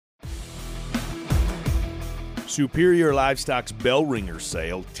Superior Livestock's Bell Ringer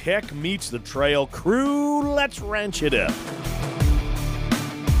sale. Tech meets the trail. Crew, let's ranch it up.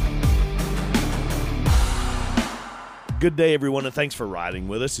 Good day, everyone, and thanks for riding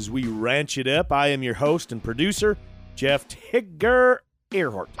with us as we ranch it up. I am your host and producer, Jeff Tigger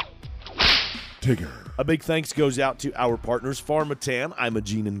Earhart. Tigger. A big thanks goes out to our partners, Pharmatan,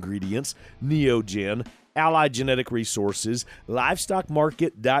 Imogene Ingredients, Neogen, Allied Genetic Resources,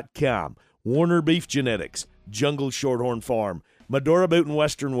 LivestockMarket.com, Warner Beef Genetics, Jungle Shorthorn Farm, Medora Boot and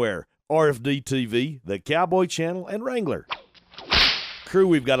Western Wear, RFD TV, The Cowboy Channel, and Wrangler. Crew,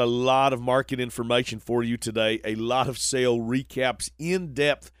 we've got a lot of market information for you today, a lot of sale recaps,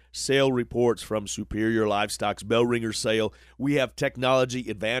 in-depth sale reports from Superior Livestock's Bell Ringer sale. We have technology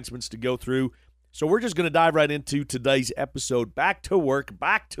advancements to go through. So we're just going to dive right into today's episode. Back to work,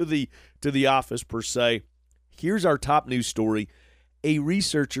 back to the office per se. Here's our top news story. A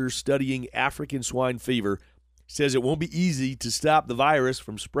researcher studying African swine fever says it won't be easy to stop the virus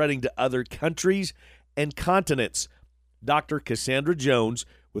from spreading to other countries and continents. Dr. Cassandra Jones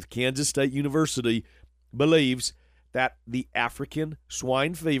with Kansas State University believes that the African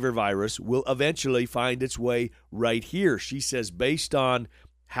swine fever virus will eventually find its way right here. She says based on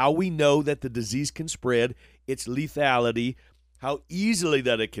how we know that the disease can spread, its lethality, how easily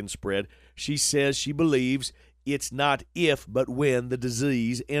that it can spread, she says she believes it's not if but when the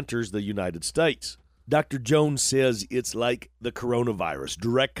disease enters the United States. Dr. Jones says it's like the coronavirus.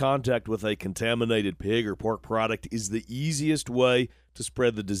 Direct contact with a contaminated pig or pork product is the easiest way to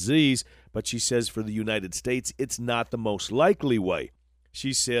spread the disease, but she says for the United States, it's not the most likely way.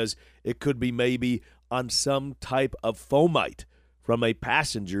 She says it could be maybe on some type of fomite from a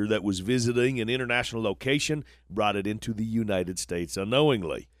passenger that was visiting an international location, brought it into the United States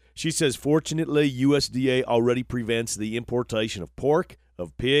unknowingly. She says, fortunately, USDA already prevents the importation of pork,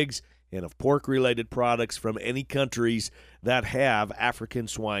 of pigs, and of pork-related products from any countries that have African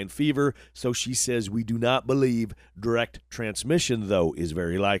swine fever, so she says we do not believe direct transmission, though, is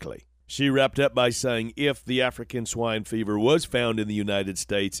very likely. She wrapped up by saying if the African swine fever was found in the United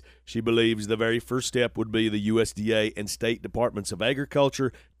States, she believes the very first step would be the USDA and state departments of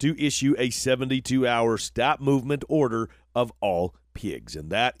agriculture to issue a 72-hour stop movement order of all pigs. And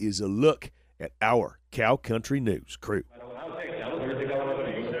that is a look at our Cow Country News crew.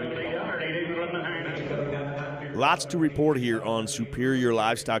 Lots to report here on Superior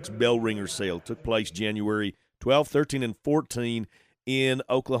Livestock's Bell Ringer sale. Took place January 12, 13, and 14 in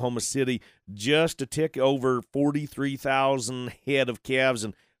Oklahoma City. Just a tick over 43,000 head of calves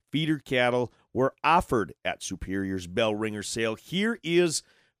and feeder cattle were offered at Superior's Bell Ringer sale. Here is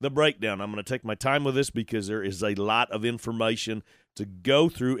the breakdown. I'm going to take my time with this because there is a lot of information to go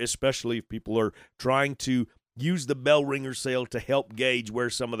through, especially if people are trying to use the Bell Ringer sale to help gauge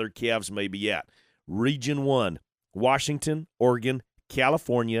where some of their calves may be at. Region 1, Washington, Oregon,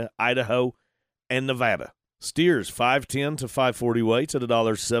 California, Idaho, and Nevada. Steers, 510 to 540 weights at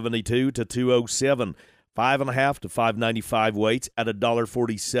 $1.72 to $2.07. 5.5 to 595 weights at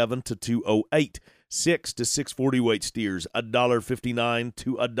 $1.47 to $2.08. 6 to 640 weight steers, $1.59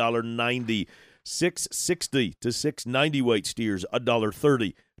 to $1.90. 660 to 690 weight steers,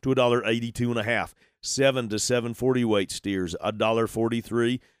 $1.30 to $1.82.5. 7 to 740 weight steers,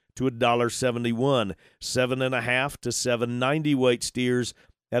 $1.43 to $1.71. 7.5 to 790 weight steers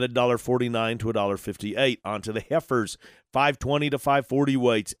at $1.49 to $1.58. On to the heifers, 520 to 540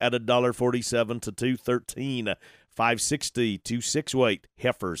 weights at $1.47 to $2.13. 560 to 6 weight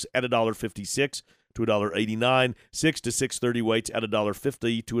heifers at $1.56 to $1.89. 6 to 630 weights at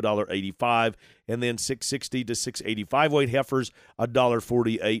 $1.50 to $1.85. And then 660 to 685 weight heifers,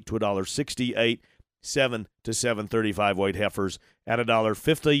 $1.48 to $1.68. 7 to 735 weight heifers at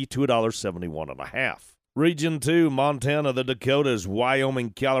 $1.50 to $1.71.5. Region 2, Montana, the Dakotas,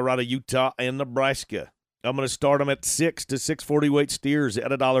 Wyoming, Colorado, Utah, and Nebraska. I'm going to start them at 6 to 640 weight steers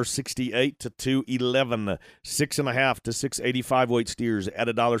at $1.68 to $2.11. 6.5 to 685 weight steers at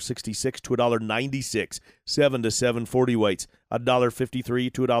 $1.66 to $1.96. 7 to 740 weights,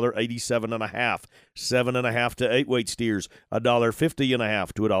 $1.53 to $1.87.5. 7.5 to 8 weight steers,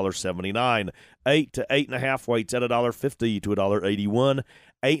 $1.50.5 to $1.79. 8 to 8.5 weights at $1.50 to $1.81.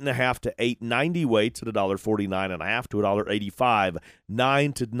 8.5 to 890 weights at $1.49.5 to $1.85.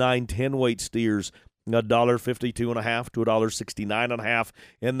 9 to 910 weight steers, $1.52.5 to $1.69.5,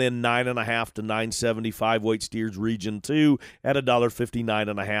 and then 9.5 to 975 weight steers Region 2 at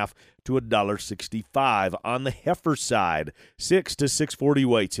 $1.59.5 to $1.65. On the heifer side, 6 to 640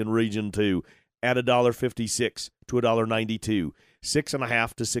 weights in Region 2 at $1.56 to $1.92.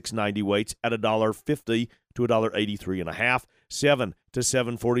 6.5 to 690 weights at $1.50 to $1.83.5. 7 to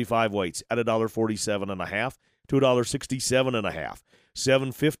 745 weights at $1.47.5 to $1.67.5.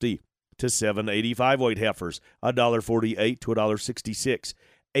 750 to 785 weight heifers, $1.48 to $1.66.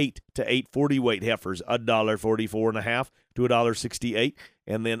 8 to 840 weight heifers, $1.44.5 to $1.68,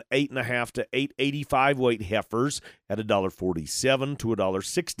 and then 8.5 to 885 weight heifers at $1.47 to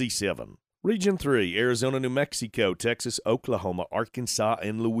 $1.67. Region 3, Arizona, New Mexico, Texas, Oklahoma, Arkansas,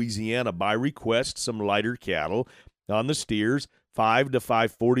 and Louisiana. By request, some lighter cattle on the steers. 5 to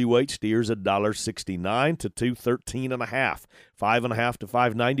 540 weight steers, $1.69 to $213.5. 5.5 to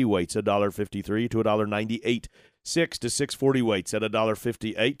 590 weights, $1.53 to $1.98. 6 to 640 weights at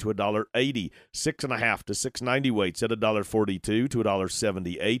 $1.58 to $1.80. 6.5 to 690 weights at $1.42 to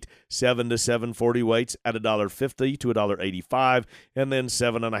 $1.78. 7 to 740 weights at $1.50 to $1.85. And then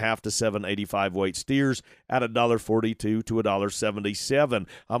 7.5 to 785 weight steers at $1.42 to $1.77.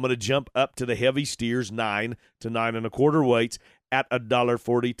 I'm going to jump up to the heavy steers, 9 to 9 1/4 weights at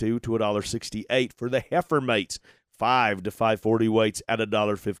 $1.42 to $1.68 for the heifer mates. 5 to 540 weights at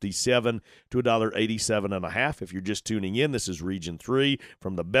 $1.57 to $1.87.5. If you're just tuning in, this is Region 3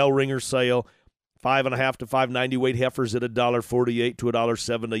 from the Bell Ringer sale. 5.5 to 590 weight heifers at $1.48 to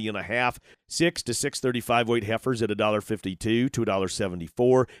 $1.70.5. 6 to 635 weight heifers at $1.52 to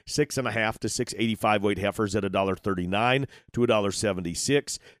 $1.74. 6.5 to 685 weight heifers at $1.39 to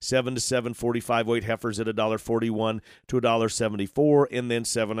 $1.76. 7 to 745 weight heifers at $1.41 to $1.74, and then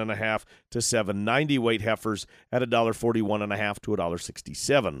 7.5 to 790 weight heifers at $1.41.5 to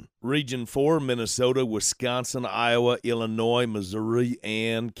 $1.67. Region 4, Minnesota, Wisconsin, Iowa, Illinois, Missouri,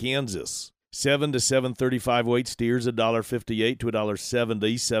 and Kansas. 7 to 735 weight steers, $1.58 to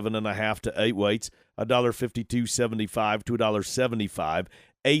 $1.70. 7.5 to 8 weights, $1.52.75 to $1.75.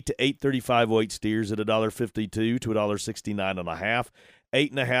 8 to 835 weight steers at $1.52 to $1.69.5.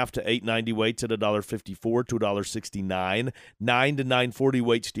 8.5 to 890 weights at $1.54 to $1.69. 9 to 940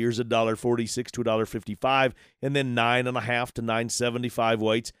 weight steers, $1.46 to $1.55. And then 9.5 to 975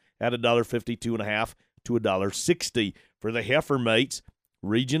 weights at $1.52.5 to $1.60. For the heifer mates,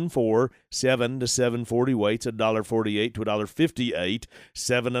 Region 4, 7 to 740 weights, $1.48 to $1.58.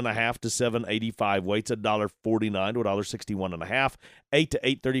 7.5 to 785 weights, $1.49 to $1.61.5. 8 to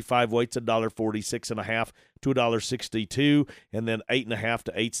 835 weights, $1.46.5 to $1.62. And then 8.5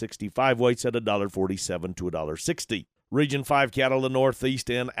 to 865 weights at $1.47 to $1.60. Region 5 cattle, the Northeast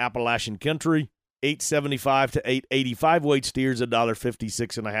and Appalachian Country. 875 to 885 weight steers,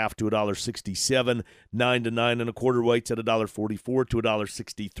 $1.56.5 to $1.67. 9 to 9 1/4 weights at $1.44 to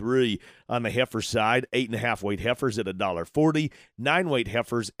 $1.63. On the heifer side, 8.5 weight heifers at $1.40. 9 weight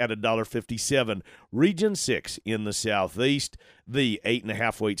heifers at $1.57. Region 6 in the Southeast, the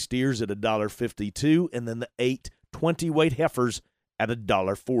 8.5 weight steers at $1.52, and then the 820 weight heifers at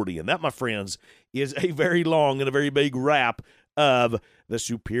 $1.40. And that, my friends, is a very long and a very big wrap of the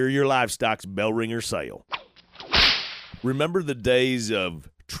Superior Livestock's Bell Ringer sale. Remember the days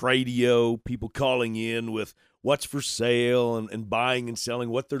of Tradio, people calling in with what's for sale and buying and selling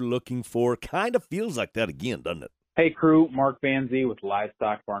what they're looking for? Kind of feels like that again, doesn't it? Hey, crew, Mark Van Zee with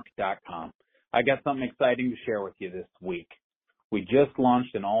LivestockMarket.com. I got something exciting to share with you this week. We just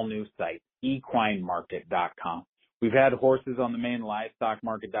launched an all-new site, EquineMarket.com. We've had horses on the main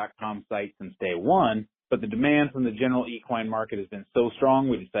LivestockMarket.com site since day one, but the demand from the general equine market has been so strong,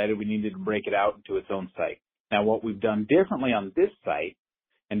 we decided we needed to break it out into its own site. Now, what we've done differently on this site,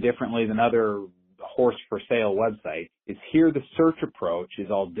 and differently than other horse for sale websites, is here the search approach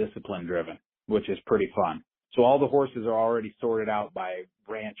is all discipline driven, which is pretty fun. So all the horses are already sorted out by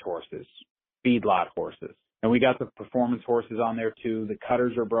ranch horses, feedlot horses. And we got the performance horses on there too. The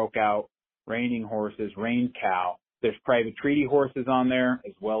cutters are broke out, reining horses, reined cow. There's private treaty horses on there,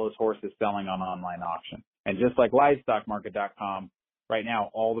 as well as horses selling on online auction. And just like LivestockMarket.com, right now,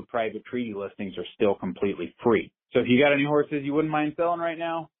 all the private treaty listings are still completely free. So if you got any horses you wouldn't mind selling right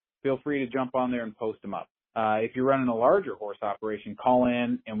now, feel free to jump on there and post them up. If you're running a larger horse operation, call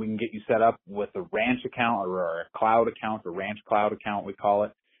in and we can get you set up with a ranch account or a cloud account, or ranch cloud account, we call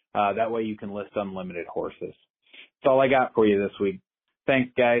it. That way you can list unlimited horses. That's all I got for you this week.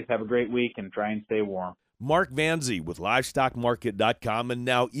 Thanks, guys. Have a great week and try and stay warm. Mark Van Zee with LivestockMarket.com and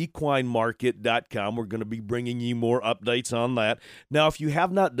now EquineMarket.com. We're going to be bringing you more updates on that. Now, if you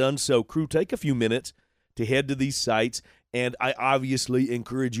have not done so, crew, take a few minutes to head to these sites, and I obviously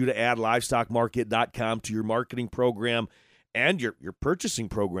encourage you to add LivestockMarket.com to your marketing program and your purchasing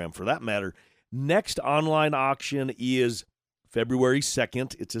program, for that matter. Next online auction is February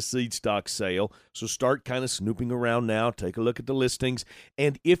 2nd. It's a seed stock sale, so start kind of snooping around now. Take a look at the listings,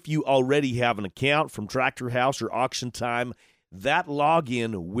 and if you already have an account from Tractor House or Auction Time, that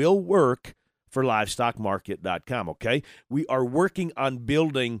login will work for livestockmarket.com, okay? We are working on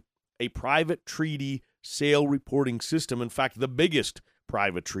building a private treaty sale reporting system. In fact, the biggest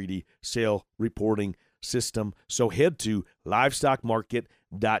private treaty sale reporting system. So head to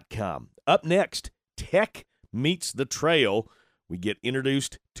livestockmarket.com. Up next, Tech meets the trail. We get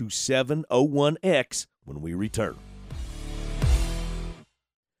introduced to 701X when we return.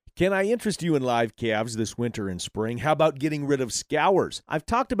 Can I interest you in live calves this winter and spring? How about getting rid of scours? I've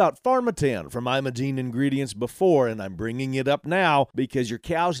talked about Pharmatan from Imogene Ingredients before, and I'm bringing it up now because your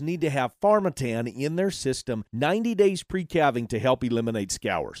cows need to have Pharmatan in their system 90 days pre-calving to help eliminate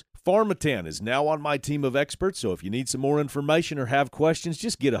scours. Pharmatan is now on my team of experts, so if you need some more information or have questions,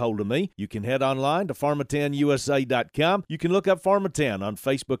 just get a hold of me. You can head online to PharmatanUSA.com. You can look up Pharmatan on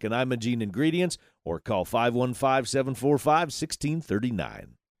Facebook and Imogene Ingredients, or call 515-745-1639.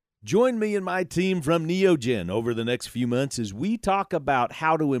 Join me and my team from Neogen over the next few months as we talk about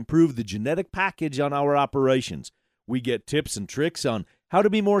how to improve the genetic package on our operations. We get tips and tricks on how to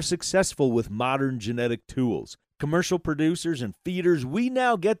be more successful with modern genetic tools. Commercial producers and feeders, we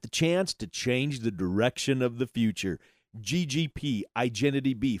now get the chance to change the direction of the future. GGP,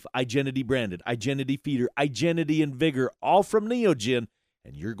 Igenity Beef, Igenity Branded, Igenity Feeder, Igenity and Vigor, all from Neogen,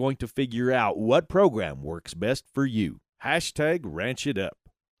 and you're going to figure out what program works best for you. Hashtag Ranch It Up.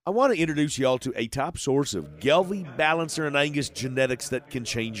 I want to introduce y'all to a top source of Gelbvieh, Balancer, and Angus genetics that can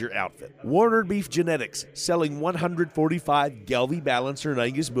change your outfit. Warner Beef Genetics, selling 145 Gelbvieh, Balancer, and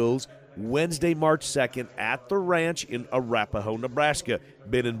Angus bulls Wednesday, March 2nd at the ranch in Arapahoe, Nebraska.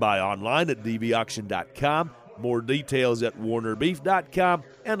 Bid and buy online at dvauction.com. More details at warnerbeef.com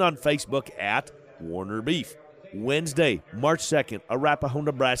and on Facebook at Warner Beef. Wednesday, March 2nd, Arapahoe,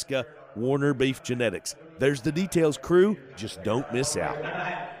 Nebraska, Warner Beef Genetics. There's the details, crew. Just don't miss out.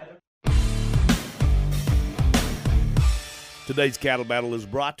 Today's Cattle Battle is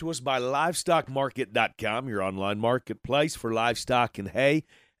brought to us by LivestockMarket.com, your online marketplace for livestock and hay,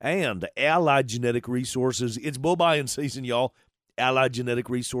 and Allied Genetic Resources. It's bull buying season, y'all. Allied Genetic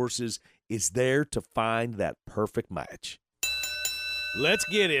Resources is there to find that perfect match. Let's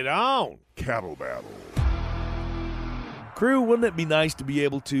get it on. Cattle Battle. Crew, wouldn't it be nice to be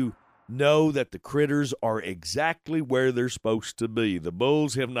able to know that the critters are exactly where they're supposed to be? The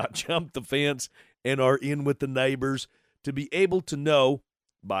bulls have not jumped the fence and are in with the neighbors. To be able to know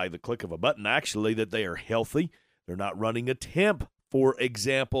by the click of a button, actually, that they are healthy, they're not running a temp, for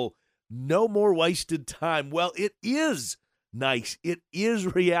example, no more wasted time. Well, it is nice. It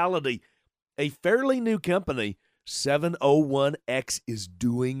is reality. A fairly new company, 701X, is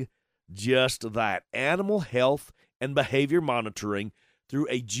doing just that. Animal health and behavior monitoring through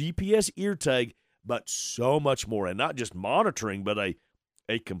a GPS ear tag, but so much more. And not just monitoring, but a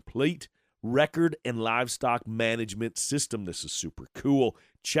complete record and livestock management system. This is super cool.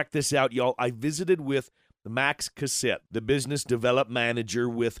 Check this out, y'all. I visited with Max Cassette, the business development manager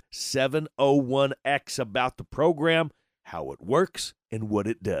with 701X, about the program, how it works, and what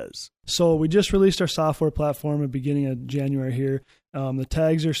it does. So we just released our software platform at the beginning of January here. The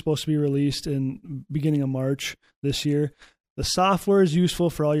tags are supposed to be released in beginning of March this year. The software is useful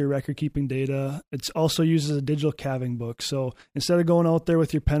for all your record-keeping data. It's also used as a digital calving book. So instead of going out there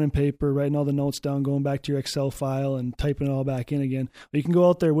with your pen and paper, writing all the notes down, going back to your Excel file and typing it all back in again, you can go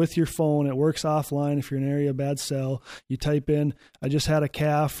out there with your phone. It works offline if you're in an area of bad cell. You type in, I just had a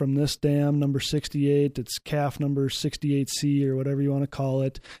calf from this dam, number 68. It's calf number 68C or whatever you want to call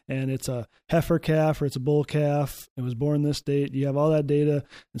it. And it's a heifer calf or it's a bull calf. It was born this date. You have all that data.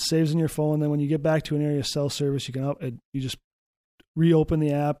 It saves in your phone. Then when you get back to an area of cell service, you just reopen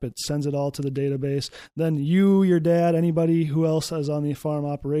the app, it sends it all to the database. Then you, your dad, anybody who else is on the farm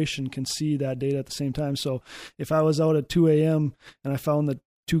operation can see that data at the same time. So if I was out at 2 a.m. and I found that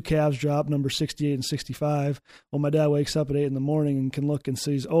two calves dropped, number 68 and 65, well, my dad wakes up at 8 in the morning and can look and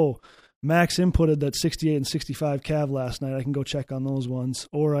sees, oh, Max inputted that 68 and 65 calf last night. I can go check on those ones.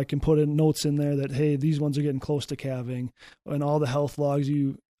 Or I can put in notes in there that, hey, these ones are getting close to calving. And all the health logs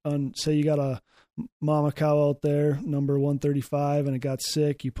say you got a mama cow out there, number 135, and it got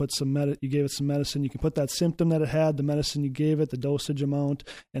sick. You put you gave it some medicine. You can put that symptom that it had, the medicine you gave it, the dosage amount,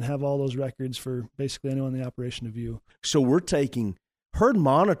 and have all those records for basically anyone in the operation to view. So we're taking herd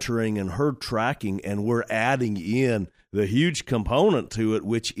monitoring and herd tracking, and we're adding in the huge component to it,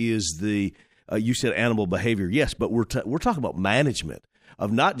 which is the you said animal behavior, yes, but we're talking about management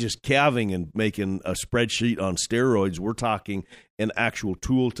of not just calving and making a spreadsheet on steroids. We're talking an actual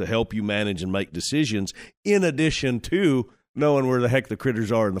tool to help you manage and make decisions, in addition to knowing where the heck the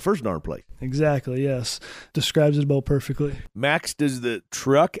critters are in the first darn place. Exactly, yes. Describes it about perfectly. Max, does the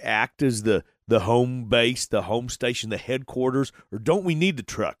truck act as the the home base, the home station, the headquarters, or don't we need the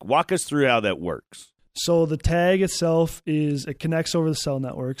truck? Walk us through how that works. So the tag itself it connects over the cell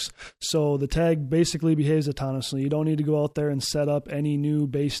networks. So the tag basically behaves autonomously. You don't need to go out there and set up any new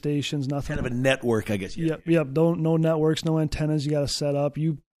base stations, nothing. Kind of a network, I guess. Yep. No networks, no antennas you got to set up.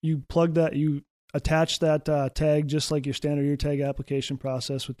 You plug that, you attach that tag just like your standard ear tag application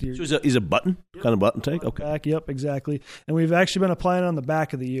process with your. So is a button? Yep. Kind of button tag? Okay. Back, yep, exactly. And we've actually been applying it on the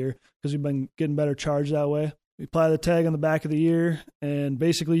back of the ear because we've been getting better charge that way. We apply the tag on the back of the ear, and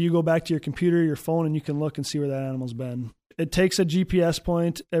basically you go back to your computer, your phone, and you can look and see where that animal's been. It takes a GPS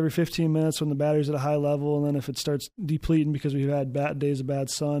point every 15 minutes when the battery's at a high level, and then if it starts depleting because we've had days of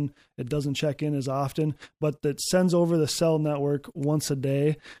bad sun, it doesn't check in as often. But it sends over the cell network once a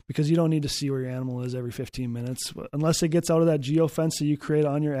day because you don't need to see where your animal is every 15 minutes. Unless it gets out of that geofence that you create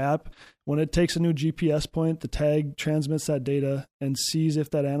on your app, when it takes a new GPS point, the tag transmits that data and sees if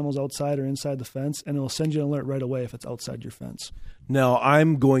that animal's outside or inside the fence, and it will send you an alert right away if it's outside your fence. Now,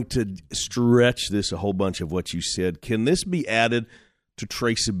 I'm going to stretch this a whole bunch of what you said. Can this be added to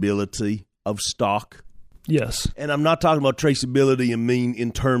traceability of stock? Yes. And I'm not talking about traceability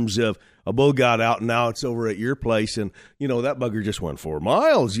in terms of a bull got out and now it's over at your place and, that bugger just went 4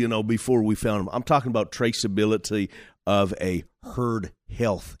 miles, before we found him. I'm talking about traceability of a herd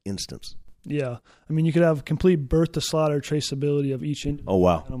health instance. Yeah. I mean, you could have complete birth to slaughter traceability of each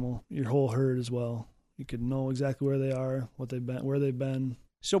animal, your whole herd as well. You could know exactly where they are, where they've been.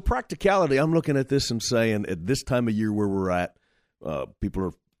 So practicality, I'm looking at this and saying at this time of year where we're at, people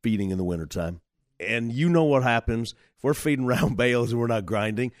are feeding in the wintertime. And you know what happens if we're feeding round bales and we're not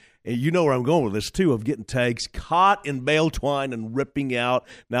grinding. And you know where I'm going with this, too, of getting tags caught in bale twine and ripping out.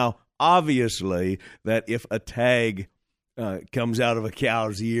 Now, obviously, that if a tag comes out of a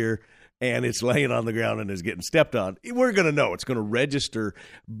cow's ear and it's laying on the ground and is getting stepped on, we're going to know. It's going to register.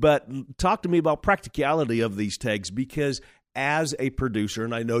 But talk to me about practicality of these tags, because as a producer,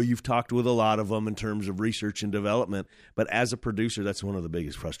 and I know you've talked with a lot of them in terms of research and development, but as a producer, that's one of the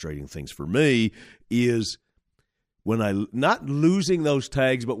biggest frustrating things for me is when not losing those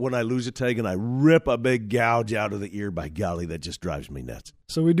tags, but when I lose a tag and I rip a big gouge out of the ear, by golly, that just drives me nuts.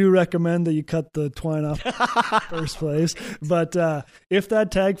 So we do recommend that you cut the twine off in the first place. But if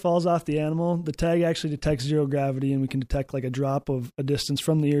that tag falls off the animal, the tag actually detects zero gravity, and we can detect like a drop of a distance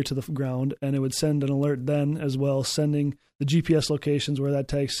from the ear to the ground, and it would send an alert then as well, sending the GPS locations where that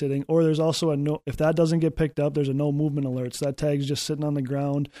tag's sitting. Or there's also if that doesn't get picked up, there's a no movement alert. So that tag's just sitting on the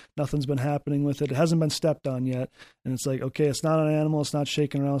ground. Nothing's been happening with it. It hasn't been stepped on yet. And it's like, okay, it's not an animal. It's not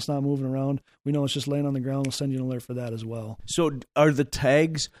shaking around. It's not moving around. We know it's just laying on the ground. We'll send you an alert for that as well. So are the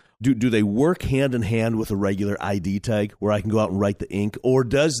tags, do they work hand in hand with a regular ID tag where I can go out and write the ink? Or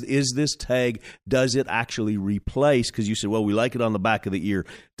does it actually replace, because you said, well, we like it on the back of the ear.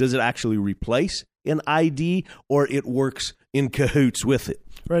 Does it actually replace an ID, or it works in cahoots with it?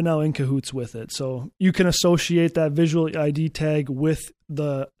 Right now, in cahoots with it. So you can associate that visual ID tag with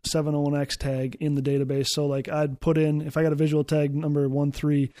the 701X tag in the database. So like I'd put in, if I got a visual tag number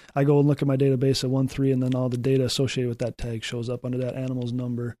 13, I go and look at my database at 13, and then all the data associated with that tag shows up under that animal's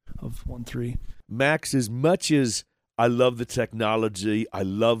number of 13. Max, as much as I love the technology, I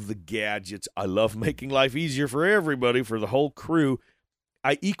love the gadgets, I love making life easier for everybody, for the whole crew,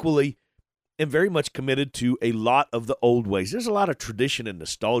 I equally am very much committed to a lot of the old ways. There's a lot of tradition and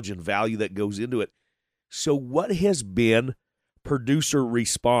nostalgia and value that goes into it. So what has been producer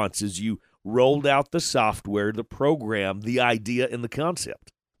response as you rolled out the software, the program, the idea, and the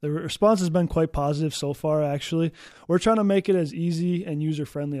concept? The response has been quite positive so far, actually. We're trying to make it as easy and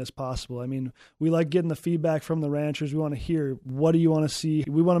user-friendly as possible. I mean, we like getting the feedback from the ranchers. We want to hear, what do you want to see?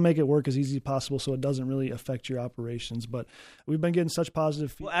 We want to make it work as easy as possible so it doesn't really affect your operations. But we've been getting such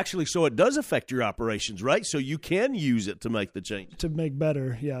positive feedback. Well, actually, so it does affect your operations, right? So you can use it to make the change. To make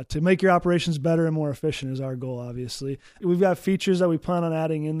better, yeah. To make your operations better and more efficient is our goal, obviously. We've got features that we plan on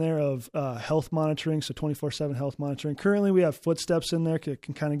adding in there of health monitoring, so 24/7 health monitoring. Currently, we have footsteps in there that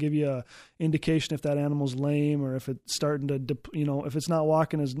can kind of give you a indication if that animal's lame or if it's starting to, if it's not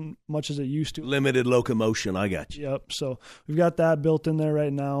walking as much as it used to. Limited locomotion, I got you. Yep. So we've got that built in there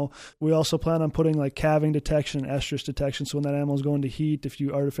right now. We also plan on putting like calving detection and estrus detection. So when that animal's going to heat, if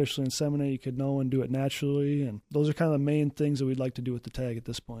you artificially inseminate, you could know and do it naturally. And those are kind of the main things that we'd like to do with the tag at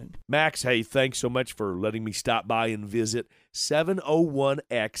this point. Max, hey, thanks so much for letting me stop by and visit.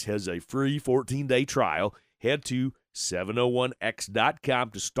 701X has a free 14-day trial. Head to 701x.com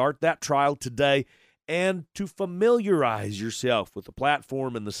to start that trial today and to familiarize yourself with the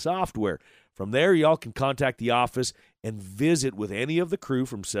platform and the software. From there, y'all can contact the office and visit with any of the crew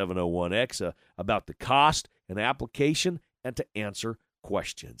from 701X about the cost and application and to answer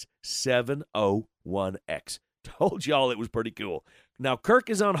questions. 701X. Told y'all it was pretty cool. Now, Kirk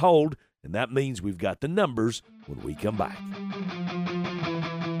is on hold, and that means we've got the numbers when we come back.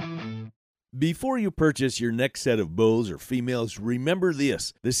 Before you purchase your next set of bulls or females, remember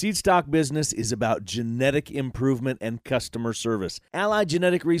this. The seed stock business is about genetic improvement and customer service. Allied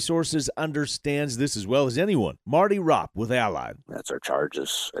Genetic Resources understands this as well as anyone. Marty Ropp with Allied. That's our charge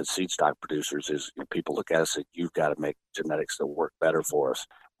as seed stock producers is people look at us and you've got to make genetics that work better for us.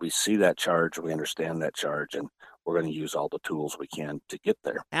 We see that charge, we understand that charge, and we're going to use all the tools we can to get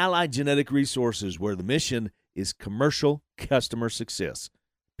there. Allied Genetic Resources, where the mission is commercial customer success,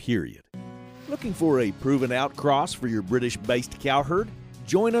 period. Looking for a proven outcross for your British-based cow herd?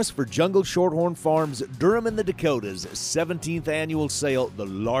 Join us for Jungle Shorthorn Farms Durham in the Dakotas 17th annual sale, the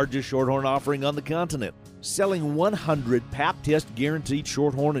largest shorthorn offering on the continent. Selling 100 pap test guaranteed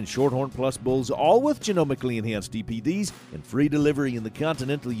shorthorn and shorthorn plus bulls, all with genomically enhanced DPDs and free delivery in the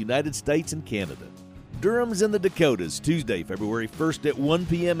continental United States and Canada. Durham's in the Dakotas, Tuesday, February 1st at 1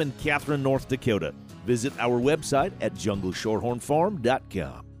 p.m. in Catherine, North Dakota. Visit our website at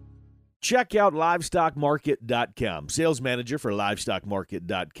jungleshorthornfarm.com. Check out LivestockMarket.com. Sales manager for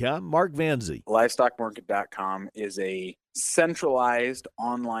LivestockMarket.com, Mark Vanzi. LivestockMarket.com is a centralized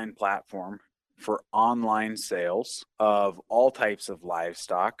online platform for online sales of all types of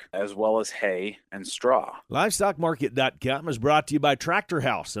livestock, as well as hay and straw. LivestockMarket.com is brought to you by Tractor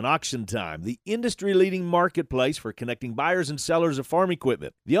House and Auction Time, the industry-leading marketplace for connecting buyers and sellers of farm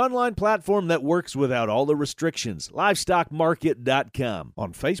equipment. The online platform that works without all the restrictions. LivestockMarket.com.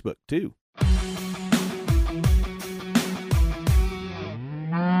 On Facebook, too.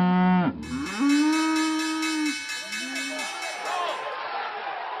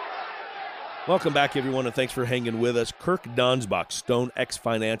 Welcome back, everyone, and thanks for hanging with us. Kirk Donsbach, StoneX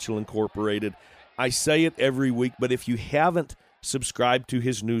Financial Incorporated. I say it every week, but if you haven't subscribed to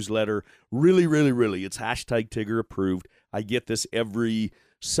his newsletter, really, it's hashtag Tigger approved. I get this every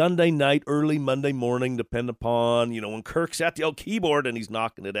Sunday night, early Monday morning, depending upon, when Kirk's at the old keyboard and he's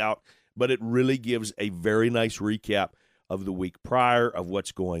knocking it out. But it really gives a very nice recap of the week prior, of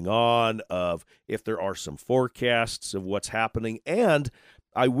what's going on, of if there are some forecasts of what's happening. And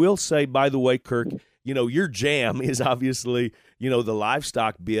I will say, by the way, Kirk, your jam is obviously, the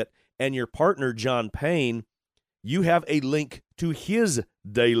livestock bit, and your partner, John Payne, you have a link to his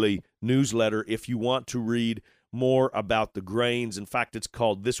daily newsletter if you want to read more about the grains. In fact, it's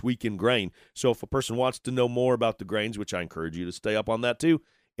called This Week in Grain. So if a person wants to know more about the grains, which I encourage you to stay up on that too,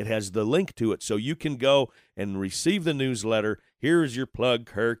 it has the link to it. So you can go and receive the newsletter. Here's your plug,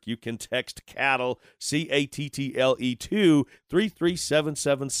 Kirk. You can text cattle, CATTLE, to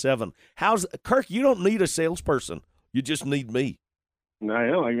 33777. Kirk, you don't need a salesperson. You just need me. I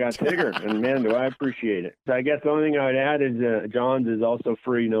know. I got Tigger, and man, do I appreciate it. So I guess the only thing I would add is John's is also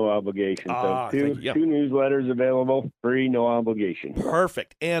free, no obligation. So two newsletters available, free, no obligation.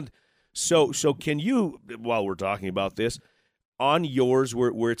 Perfect. And so can you, while we're talking about this, on yours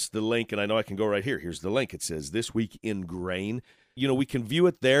where it's the link, and I know I can go right here. Here's the link. It says This Week in Grain. We can view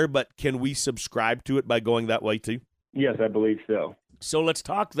it there, but can we subscribe to it by going that way too? Yes, I believe so. So let's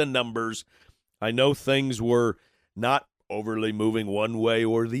talk the numbers. I know things were not overly moving one way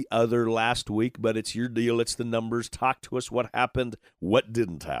or the other last week, but it's your deal. It's the numbers. Talk to us what happened, what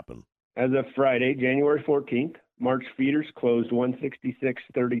didn't happen. As of Friday, January 14th, March feeders closed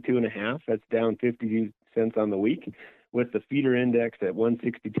 166.32.5. That's down 52 cents on the week, with the feeder index at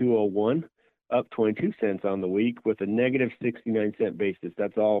 162.01, up 22 cents on the week, with a negative 69-cent basis.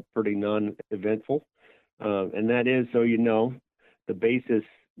 That's all pretty non-eventful. And that is, so the basis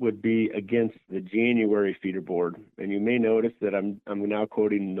would be against the January feeder board. And you may notice that I'm now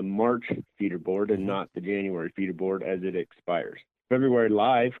quoting the March feeder board and not the January feeder board as it expires. February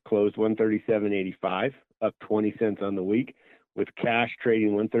live closed 137.85, up 20 cents on the week, with cash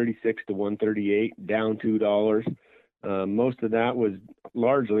trading 136 to 138, down $2. Most of that was,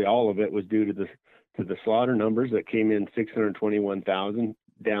 largely all of it was due to the slaughter numbers that came in 621,000,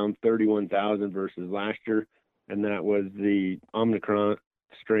 down 31,000 versus last year, and that was the Omicron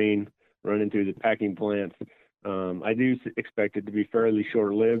strain running through the packing plants. I do expect it to be fairly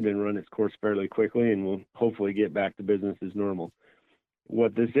short-lived and run its course fairly quickly, and we'll hopefully get back to business as normal.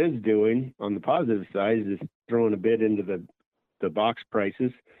 What this is doing on the positive side is throwing a bit into the box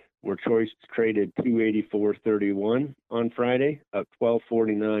prices, where choice traded 284.31 on Friday, up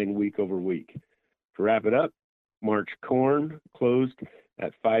 12.49 week over week. To wrap it up, March corn closed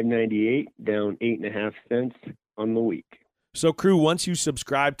at 5.98, down 8.5 cents on the week. So, crew, once you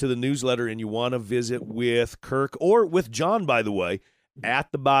subscribe to the newsletter and you want to visit with Kirk or with John, by the way,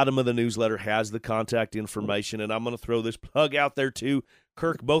 at the bottom of the newsletter has the contact information, and I'm going to throw this plug out there too.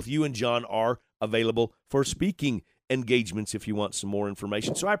 Kirk, both you and John are available for speaking engagements if you want some more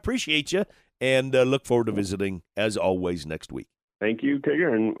information. So I appreciate you, and look forward to visiting, as always, next week. Thank you,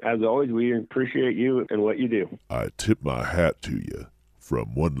 Tigger, and as always, we appreciate you and what you do. I tip my hat to you,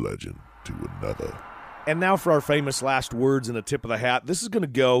 from one legend to another. And now for our famous last words and a tip of the hat. This is going to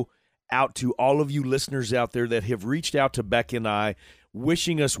go out to all of you listeners out there that have reached out to Becky and I,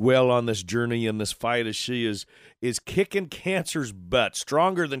 wishing us well on this journey and this fight, as she is kicking cancer's butt,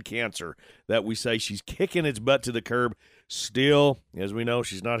 stronger than cancer, that we say. She's kicking its butt to the curb. Still, as we know,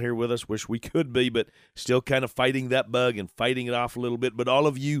 she's not here with us. Wish we could be, but still kind of fighting that bug and fighting it off a little bit. But all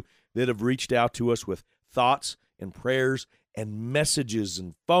of you that have reached out to us with thoughts and prayers and messages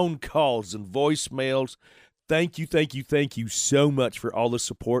and phone calls and voicemails, thank you so much for all the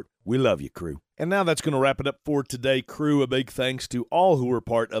support. We love you, crew. And now that's going to wrap it up for today, crew. A big thanks to all who were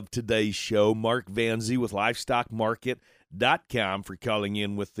part of today's show. Mark Vanzi with LivestockMarket.com for calling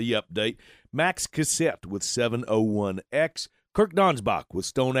in with the update. Max Cassette with 701X. Kirk Donsbach with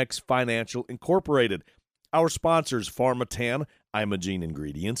StoneX Financial Incorporated. Our sponsors, Pharmatan, Imogene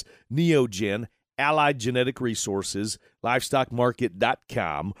Ingredients, Neogen, Allied Genetic Resources,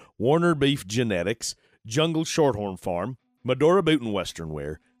 LivestockMarket.com, Warner Beef Genetics, Jungle Shorthorn Farm, Medora Boot and Western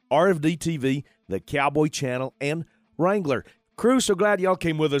Wear, RFD TV, The Cowboy Channel, and Wrangler. Crew, so glad y'all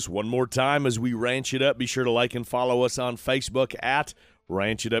came with us one more time as we ranch it up. Be sure to like and follow us on Facebook at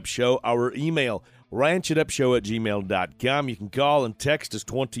Ranch It Up Show. Our email, ranchitupshow@gmail.com. You can call and text us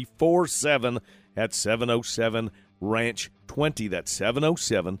 24/7 at 707-RANCH-20. That's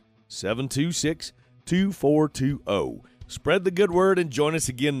 707-726-2420. Spread the good word and join us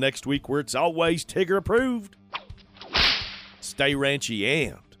again next week, where it's always Tigger approved. Stay ranchy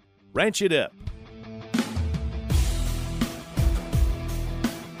and ranch it up.